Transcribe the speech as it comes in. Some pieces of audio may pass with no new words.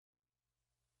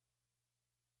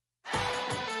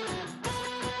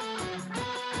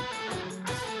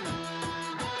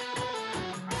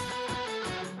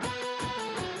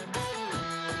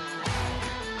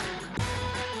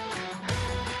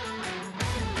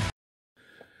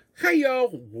Hey y'all,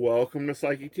 welcome to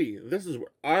Psychic Tea. This is where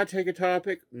I take a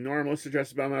topic normally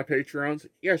suggested by my Patreons.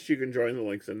 Yes, you can join the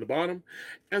links in the bottom.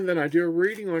 And then I do a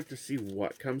reading on it to see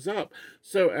what comes up.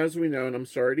 So as we know, and I'm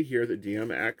sorry to hear that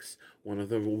DMX, one of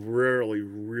the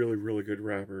really good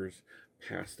rappers,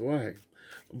 passed away.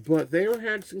 But they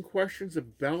had some questions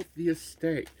about the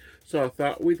estate. So I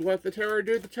thought we'd let the tarot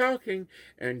do the talking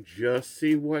and just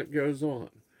see what goes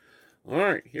on.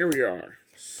 Alright, here we are.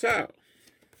 So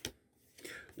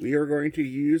we are going to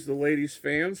use the ladies'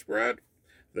 fan spread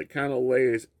that kind of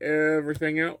lays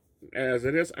everything out as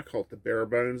it is. I call it the bare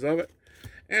bones of it.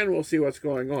 And we'll see what's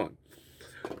going on.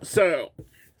 So,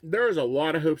 there's a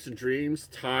lot of hopes and dreams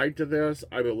tied to this.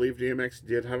 I believe DMX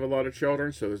did have a lot of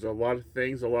children, so there's a lot of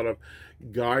things, a lot of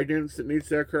guidance that needs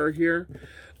to occur here.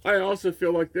 I also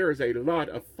feel like there is a lot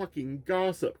of fucking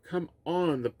gossip. Come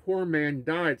on, the poor man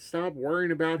died. Stop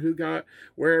worrying about who got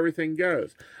where everything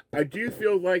goes. I do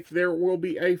feel like there will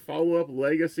be a follow-up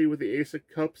legacy with the Ace of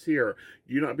Cups here.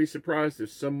 Do not be surprised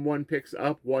if someone picks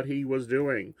up what he was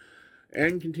doing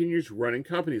and continues running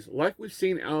companies, like we've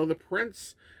seen out of the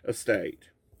Prince estate.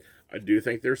 I do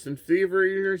think there's some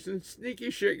thievery, there's some sneaky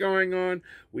shit going on.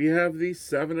 We have the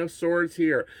Seven of Swords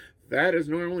here. That is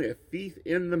normally a thief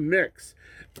in the mix.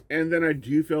 And then I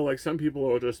do feel like some people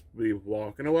will just be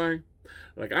walking away.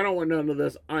 Like, I don't want none of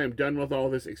this. I am done with all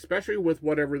this, especially with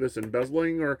whatever this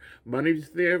embezzling or money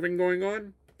thieving going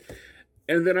on.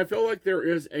 And then I feel like there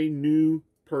is a new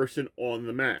person on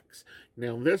the max.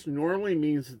 Now, this normally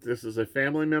means that this is a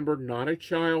family member, not a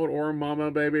child or a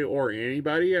mama baby or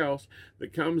anybody else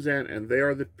that comes in and they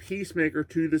are the peacemaker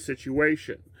to the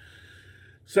situation.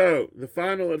 So, the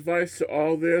final advice to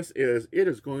all this is it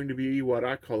is going to be what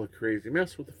I call a crazy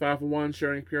mess with the Five of Wands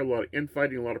showing up here, a lot of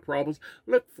infighting, a lot of problems.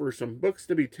 Look for some books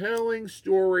to be telling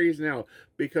stories now,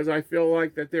 because I feel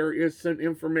like that there is some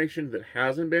information that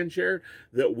hasn't been shared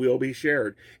that will be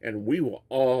shared, and we will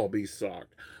all be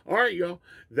shocked. Alright, y'all,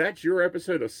 that's your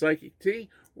episode of Psychic Tea.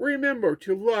 Remember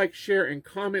to like, share, and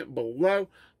comment below.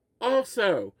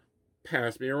 Also,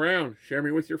 pass me around, share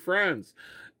me with your friends.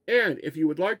 And if you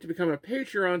would like to become a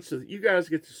Patreon so that you guys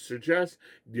get to suggest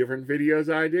different videos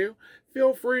I do,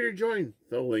 feel free to join.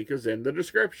 The link is in the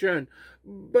description.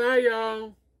 Bye,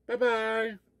 y'all.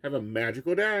 Bye-bye. Have a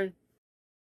magical day.